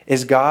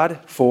 Is God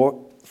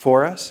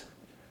for us?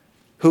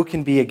 Who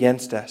can be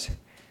against us?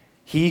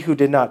 He who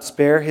did not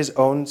spare His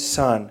own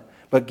Son,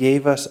 but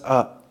gave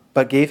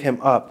Him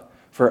up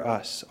for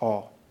us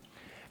all.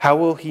 How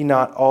will He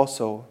not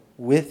also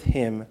with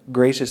Him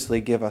graciously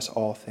give us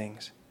all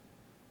things?"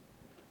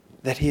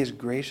 That He has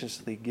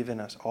graciously given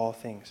us all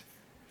things.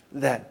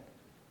 That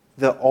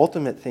the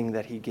ultimate thing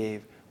that He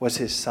gave was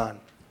His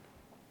Son.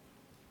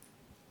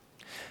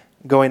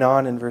 Going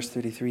on in verse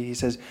 33, he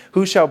says,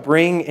 "Who shall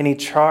bring any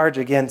charge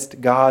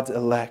against God's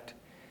elect?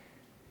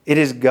 It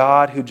is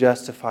God who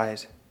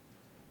justifies.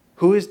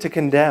 Who is to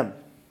condemn?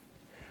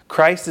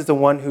 Christ is the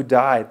one who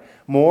died.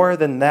 More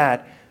than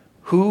that,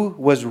 who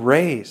was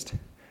raised?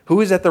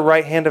 Who is at the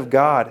right hand of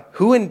God?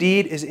 Who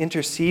indeed is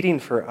interceding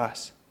for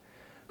us?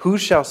 Who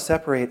shall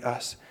separate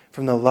us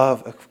from the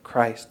love of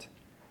Christ?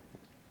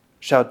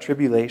 Shall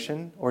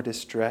tribulation or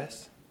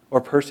distress or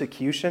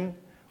persecution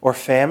or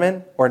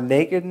famine or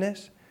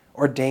nakedness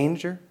or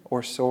danger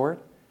or sword?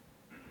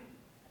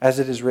 As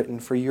it is written,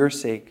 for your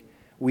sake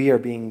we are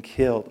being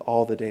killed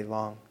all the day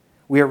long.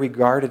 We are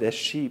regarded as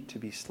sheep to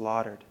be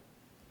slaughtered.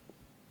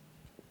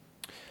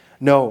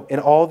 No, in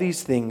all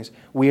these things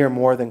we are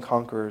more than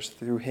conquerors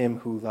through Him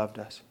who loved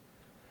us.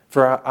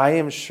 For I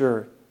am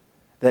sure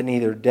that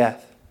neither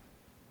death,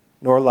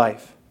 nor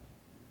life,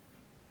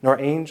 nor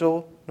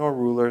angel, nor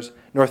rulers,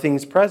 nor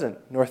things present,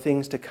 nor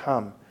things to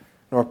come,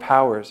 nor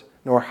powers,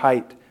 nor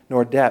height,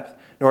 nor depth,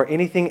 nor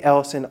anything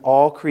else in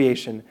all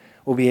creation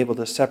will be able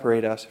to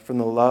separate us from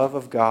the love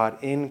of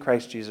God in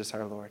Christ Jesus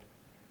our Lord.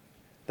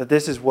 That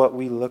this is what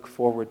we look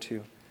forward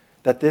to.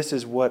 That this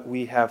is what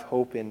we have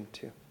hope in.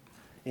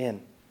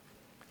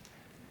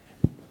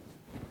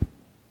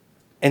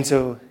 And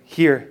so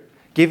here,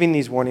 giving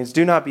these warnings,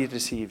 do not be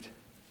deceived.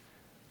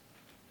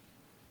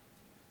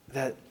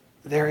 That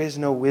there is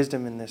no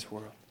wisdom in this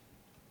world.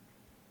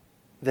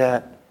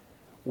 That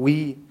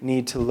we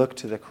need to look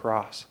to the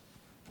cross,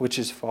 which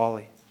is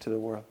folly to the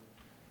world.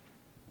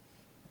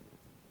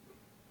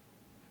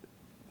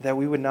 That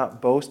we would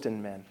not boast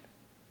in men.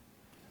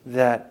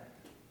 That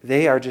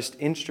they are just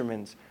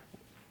instruments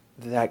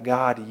that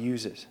God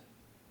uses.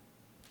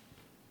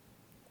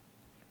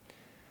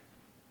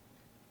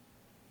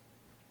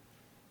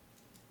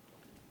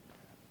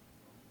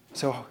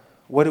 So,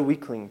 what do we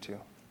cling to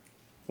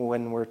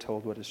when we're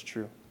told what is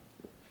true?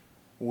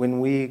 When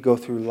we go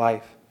through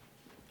life,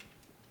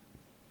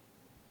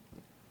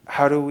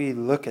 how do we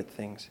look at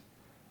things?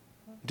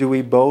 Do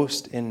we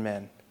boast in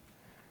men?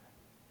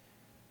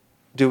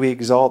 Do we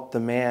exalt the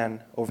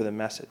man over the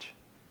message?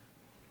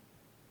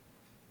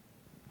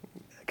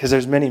 Because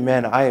there's many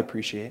men I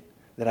appreciate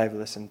that I've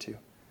listened to.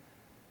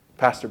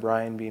 Pastor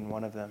Brian being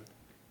one of them,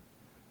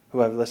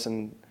 who I've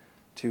listened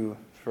to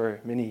for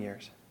many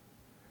years.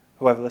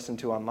 Who I've listened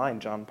to online,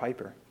 John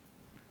Piper,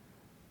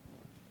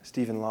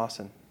 Stephen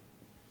Lawson.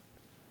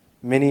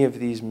 Many of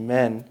these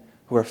men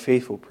who are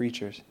faithful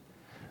preachers.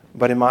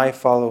 But am I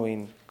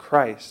following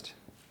Christ?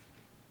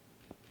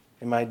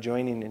 Am I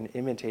joining and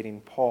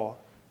imitating Paul?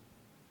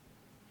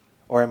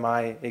 Or am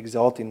I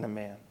exalting the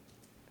man?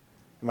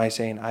 Am I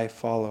saying, I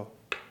follow?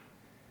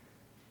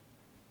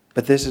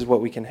 But this is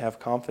what we can have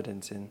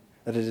confidence in,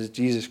 that it is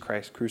Jesus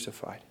Christ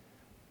crucified.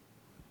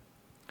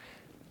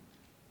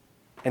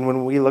 And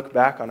when we look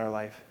back on our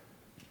life,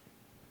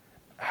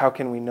 how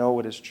can we know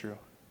what is true?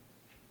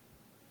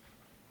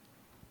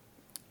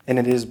 And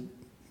it is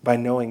by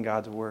knowing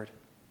God's word.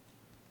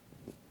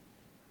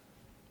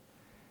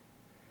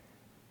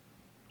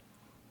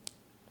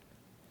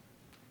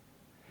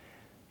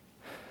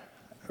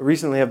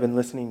 Recently, I've been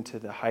listening to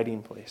The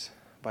Hiding Place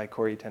by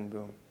Corrie ten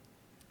Boom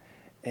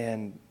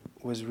and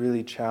was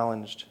really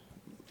challenged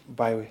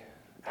by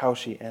how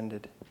she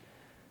ended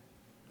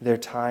their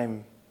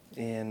time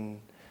in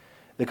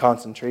the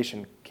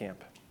concentration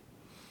camp.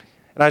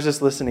 And I was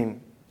just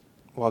listening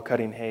while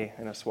cutting hay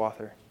in a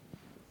swather.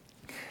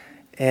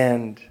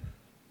 And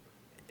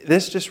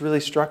this just really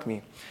struck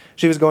me.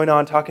 She was going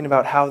on talking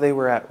about how they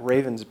were at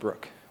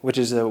Ravensbrück, which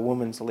is a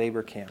women's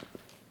labor camp.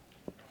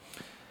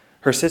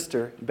 Her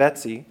sister,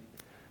 Betsy,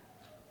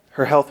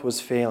 her health was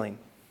failing.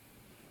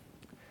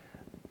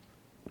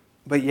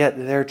 But yet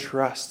their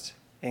trust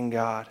in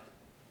God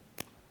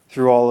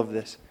through all of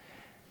this.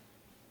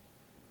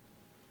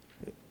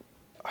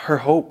 Her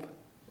hope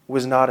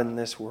was not in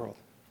this world.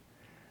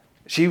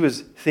 She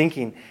was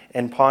thinking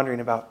and pondering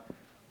about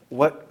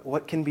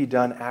what can be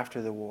done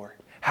after the war.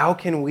 How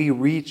can we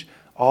reach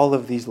all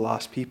of these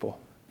lost people?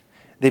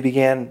 They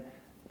began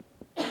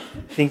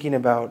thinking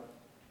about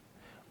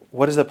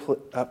what is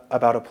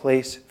about a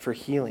place for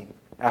healing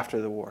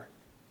after the war.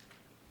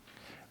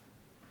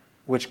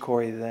 Which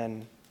Corrie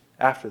then,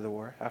 after the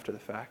war, after the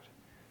fact,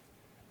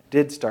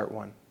 did start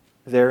one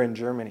there in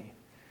Germany.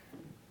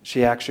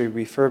 She actually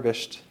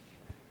refurbished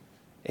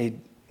a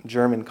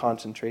German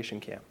concentration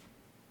camp.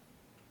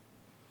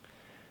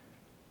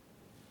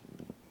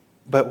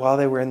 But while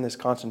they were in this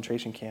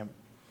concentration camp,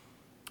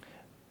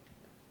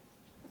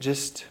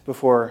 just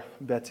before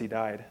Betsy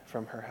died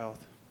from her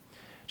health,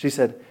 she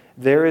said,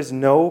 "There is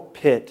no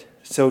pit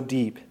so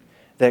deep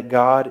that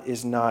God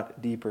is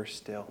not deeper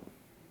still."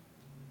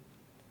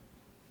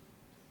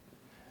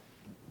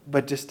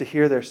 But just to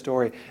hear their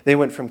story, they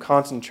went from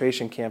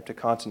concentration camp to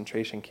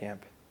concentration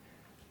camp.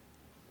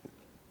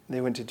 They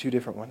went to 2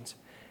 different ones.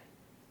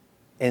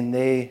 And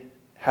they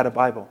had a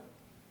Bible,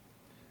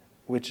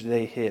 which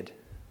they hid,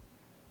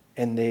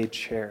 and they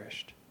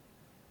cherished,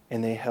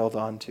 and they held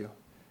on to.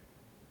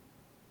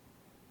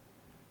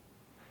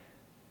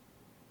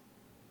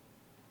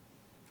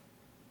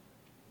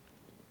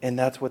 And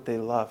that's what they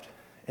loved.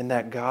 And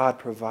that God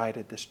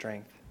provided the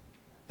strength.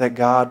 That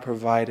God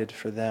provided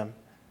for them.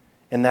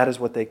 And that is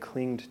what they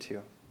clinged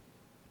to.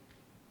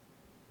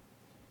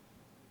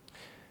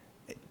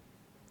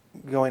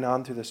 Going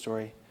on through the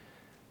story,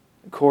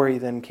 Corrie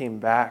then came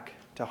back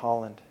to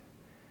Holland.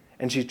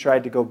 And she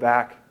tried to go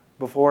back.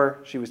 Before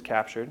she was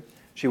captured,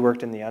 she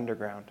worked in the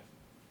underground.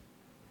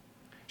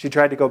 She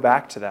tried to go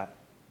back to that.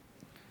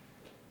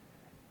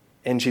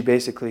 And she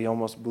basically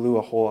almost blew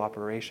a whole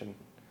operation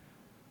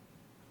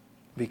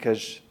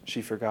because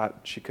she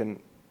forgot she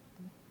couldn't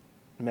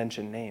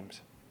mention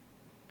names.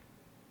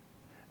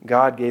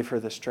 God gave her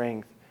the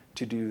strength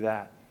to do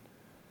that.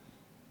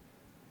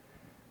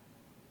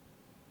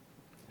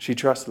 She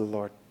trusted the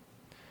Lord.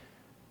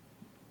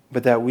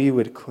 But that we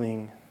would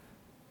cling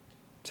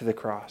to the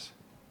cross.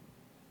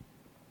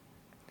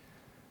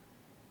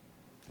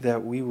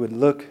 That we would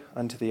look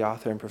unto the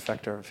author and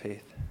perfecter of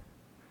faith,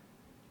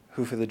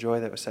 who for the joy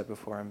that was set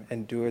before him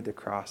endured the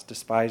cross,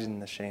 despising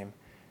the shame,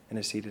 and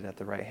is seated at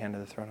the right hand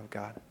of the throne of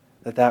God.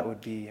 That would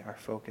be our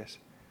focus.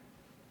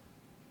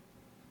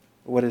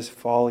 What is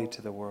folly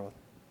to the world?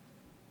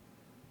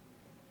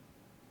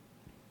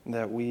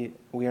 That we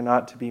are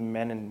not to be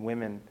men and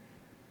women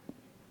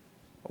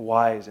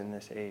wise in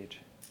this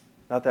age.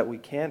 Not that we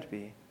can't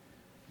be,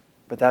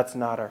 but that's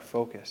not our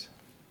focus.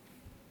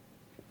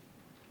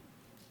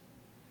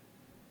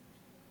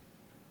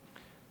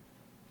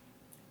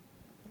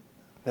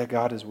 That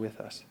God is with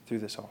us through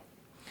this all.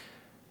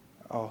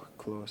 I'll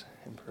close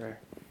in prayer.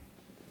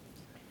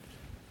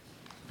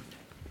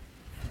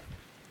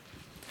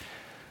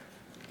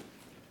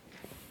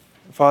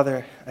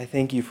 Father, I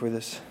thank you for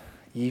this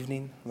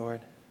evening,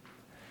 Lord,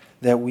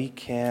 that we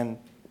can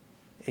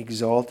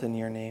exalt in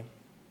your name.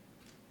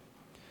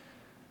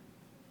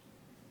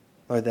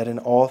 Lord, that in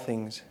all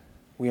things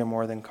we are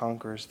more than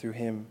conquerors through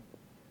him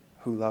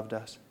who loved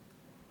us.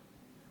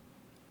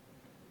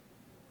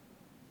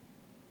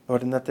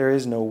 Lord, and that there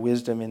is no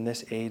wisdom in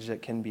this age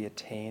that can be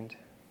attained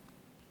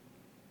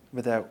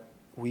but that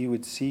we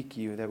would seek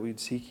you, that we would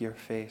seek your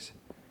face.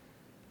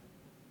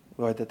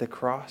 Lord, that the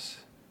cross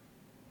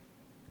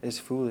is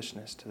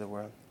foolishness to the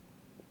world.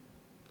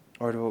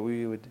 Lord, what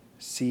we would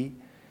see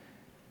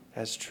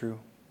as true.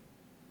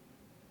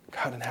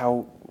 God, and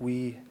how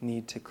we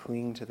need to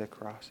cling to the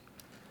cross.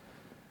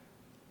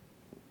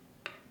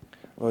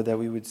 Lord, that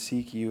we would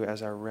seek you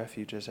as our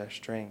refuge, as our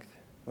strength.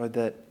 Lord,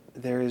 that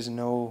there is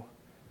no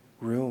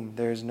room,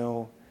 there is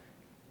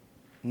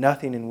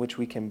nothing in which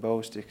we can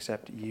boast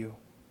except you.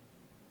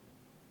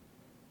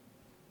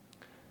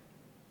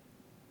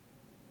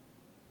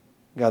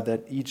 God,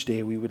 that each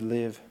day we would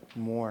live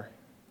more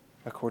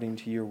according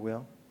to your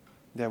will,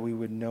 that we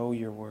would know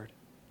your word,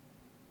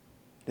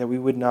 that we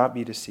would not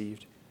be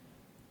deceived,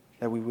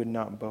 that we would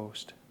not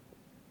boast.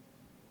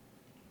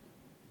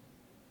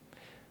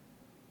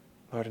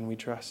 Lord, and we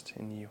trust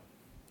in you.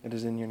 It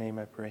is in your name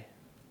I pray.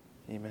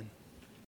 Amen.